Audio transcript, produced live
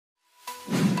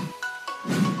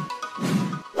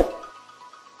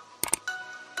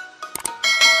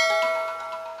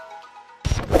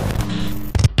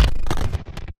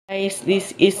Guys,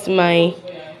 this is my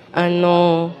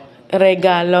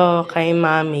regalo kay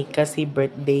Mami kasi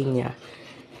birthday niya.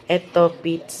 Ito,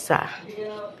 pizza.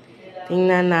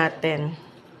 Tingnan natin.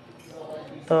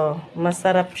 Ito,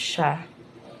 masarap siya.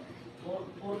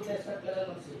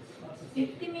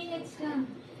 50 minutes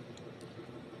lang.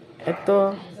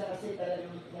 Ito,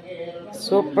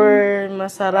 super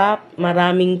masarap.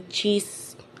 Maraming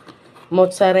cheese.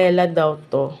 Mozzarella daw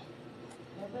to.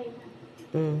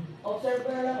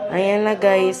 Ayan na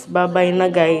guys. Bye-bye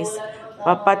na guys.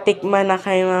 Papatikman na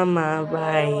kay Mama.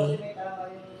 Bye.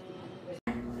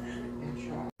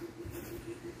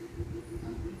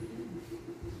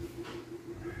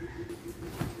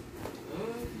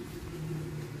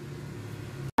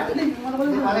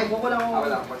 Pare, buko lang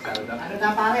ako. Ano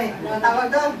na pare? Ano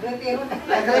tawag doon? Retiro na.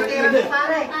 Retiro ni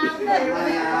pare.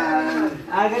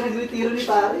 Aga nag-retiro ni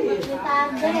pare.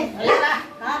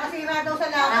 Nakakasira daw sa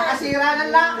lakas. Nakakasira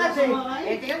ng lakas eh.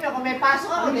 Eh, tingnan nyo, kung may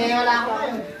pasok ako, hindi wala ako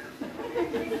ngayon.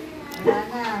 Wala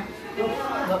na.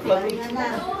 Wala na.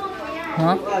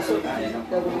 Ha?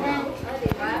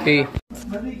 Okay.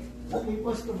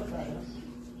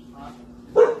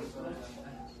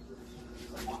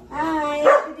 Hi,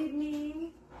 good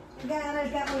evening. Nag-aaral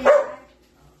ka, kuya?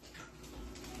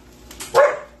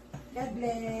 God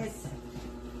bless.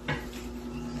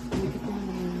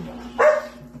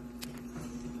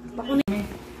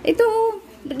 Ito,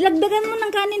 lagdagan mo ng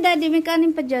kanin, Daddy. May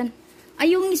kanin pa dyan.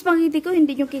 Ay, yung spaghetti ko,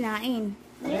 hindi nyo kinain.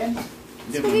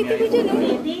 Spaghetti ko dyan, oh.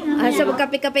 Ah, so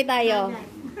magkape-kape tayo.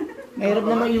 Mayroon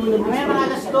naman yung ulo. Mamaya mga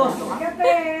alas 2.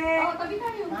 Kape!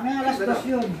 Mamaya alas 2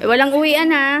 yun. Eh, walang uwian,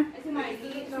 ha?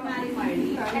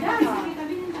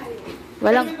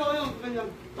 Walang... Oh.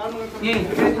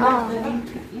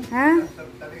 Ha?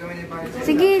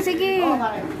 Sige, sige.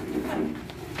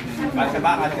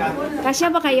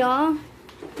 Kasya ba kayo?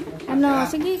 Ano?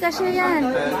 Sige, kasya yan.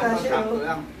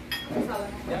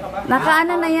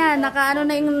 Nakaano na yan. Nakaano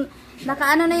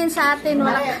na yan sa atin.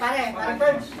 Wala. Pare,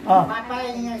 Birds.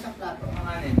 Pare, niya isang plato.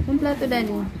 Yung plato,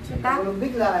 Daddy. Tulong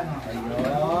bigla, ano?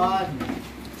 Ayun.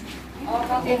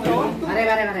 Pare.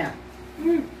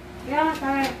 Yeah,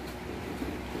 pare.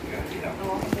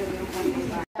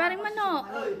 Parang manok.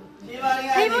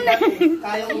 Ay mo na.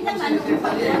 Iba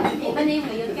na yung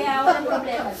ngayon, kaya walang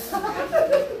problema.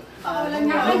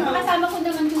 Kasama ko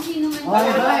naman kung sino man.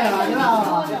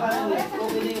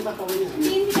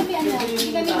 Hindi kami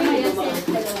hindi kami mayroon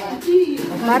dalawa.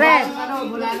 Mare.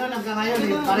 Mula nun hanggang ngayon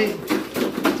eh, pare.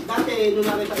 Dati, nung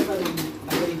nakita ko pa rin,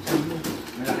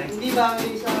 hindi ba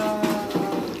may sa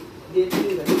dito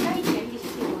nila? Kahit yan, hindi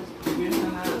siya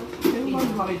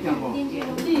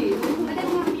si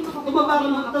Ibaba ko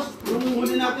naman, tapos nung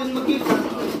huli natin magkita.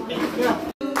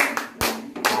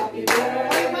 Happy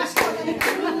birthday, Master!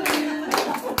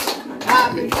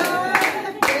 Happy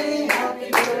birthday, happy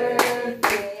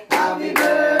birthday, happy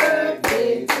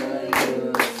birthday to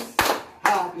you.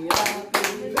 Happy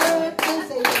birthday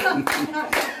sa iyo.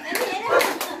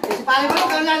 Si pare mo,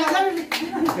 kailan lang kami.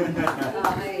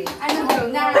 okay. Ano daw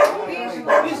na? Wish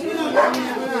mo na.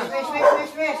 Wish.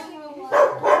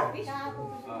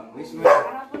 Wish mo.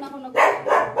 Parapon ako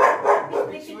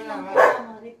Wish mo na.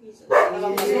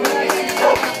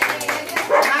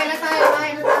 Kain na tayo.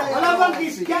 Wala bang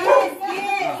kiss? Yes!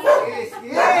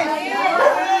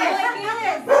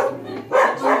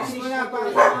 Wish mo na para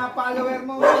sa mga follower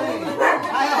mo.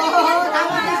 Ay, oo,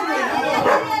 tama na.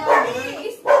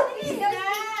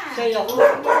 Sa'yo ako.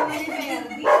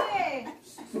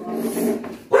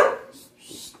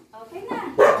 Okay na.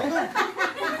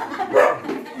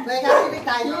 May kasilig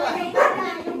tayo.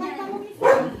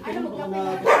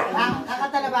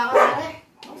 Kakanta na ba ako, pare?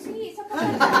 Sige, isa pa.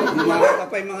 Kumakanta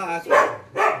pa yung mga aso.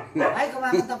 Ay,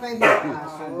 kumakanta pa yung mga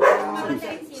aso. Kumanta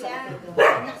rin sila.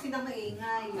 Anak silang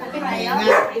maingay. Sabi tayo?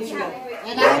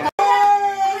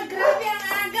 Grabe ang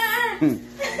aga!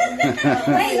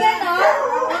 May gano'n?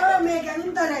 Oo, may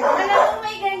gano'n talaga. Alam mo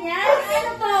may ganyan?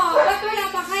 Ano to? Ba't wala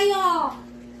pa kayo?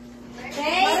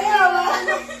 Okay?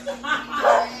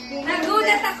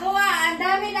 Nagulat ako ah. Ang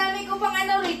dami-dami ko pang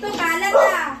ano rito. Kalat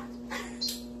ah.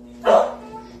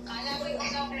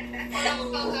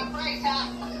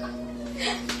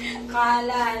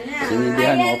 Kala na.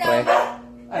 Sinidihan mo, pre.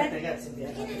 Ay, teka,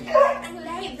 sindihan. Ang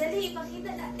live. Dali,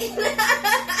 pakita natin.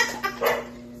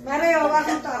 Mare,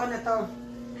 hawakan to. Ako na to.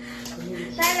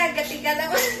 Talaga, tika lang.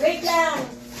 Wait lang.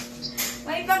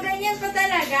 May paganyan pa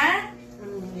talaga?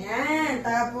 Yan.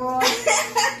 Tapos,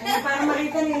 para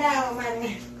makita nila ako, mami.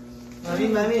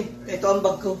 Mami, ito ang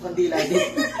bag ko, kandila din.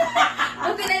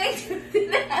 Ang pinalig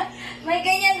sila. May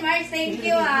ganyan, Mars. Thank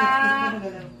you ah.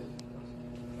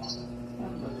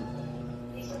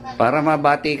 Para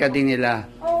mabati ka din nila.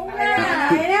 Oo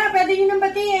Ayun na, pwede nyo nang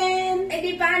batiin. Eh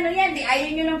di paano yan? Di ayaw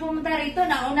nyo nang pumunta rito.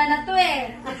 Nauna na to eh.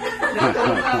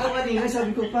 Nagtanong ako kanina,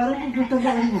 sabi ko, parang pupunta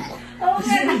ba ako? Oo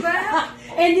nga, di ba?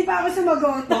 Eh, hindi pa ako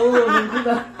sumagot. Oo, di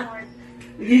ba?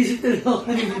 Nag-iisip na ako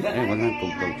kanina. Ay, wala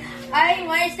tugtog. Ay,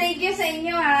 Mars, thank you sa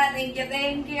inyo ha. Thank you,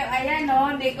 thank you. Ayan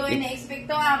o, hindi ko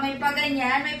ina-expect to ha. May pa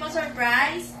ganyan, may pa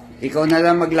surprise. Ikaw na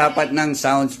lang maglapat ng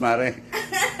sounds, Mare.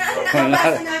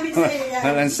 Basta namin sa iyo yan.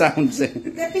 Walang sounds eh.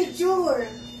 The picture.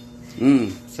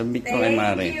 Sabit ko kay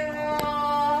Mare. Thank you.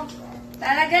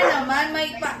 Talaga naman, may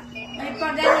pa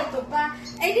ganito pa.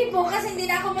 Eh di bukas hindi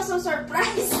na ako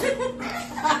masusurprise.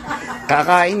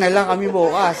 Kakain na lang kami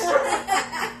bukas.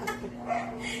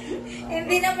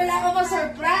 Hindi na pala ako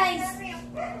ma-surprise.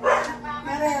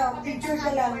 Mareo, picture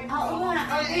ka lang. Oo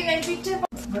nga, okay, may picture pa.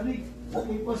 Mali,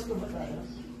 may post ko ba tayo?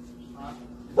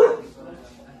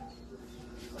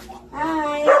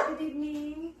 Hi, good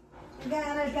evening.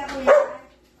 Nag-aaral ka, kuya.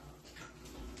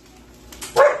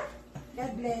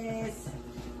 God bless.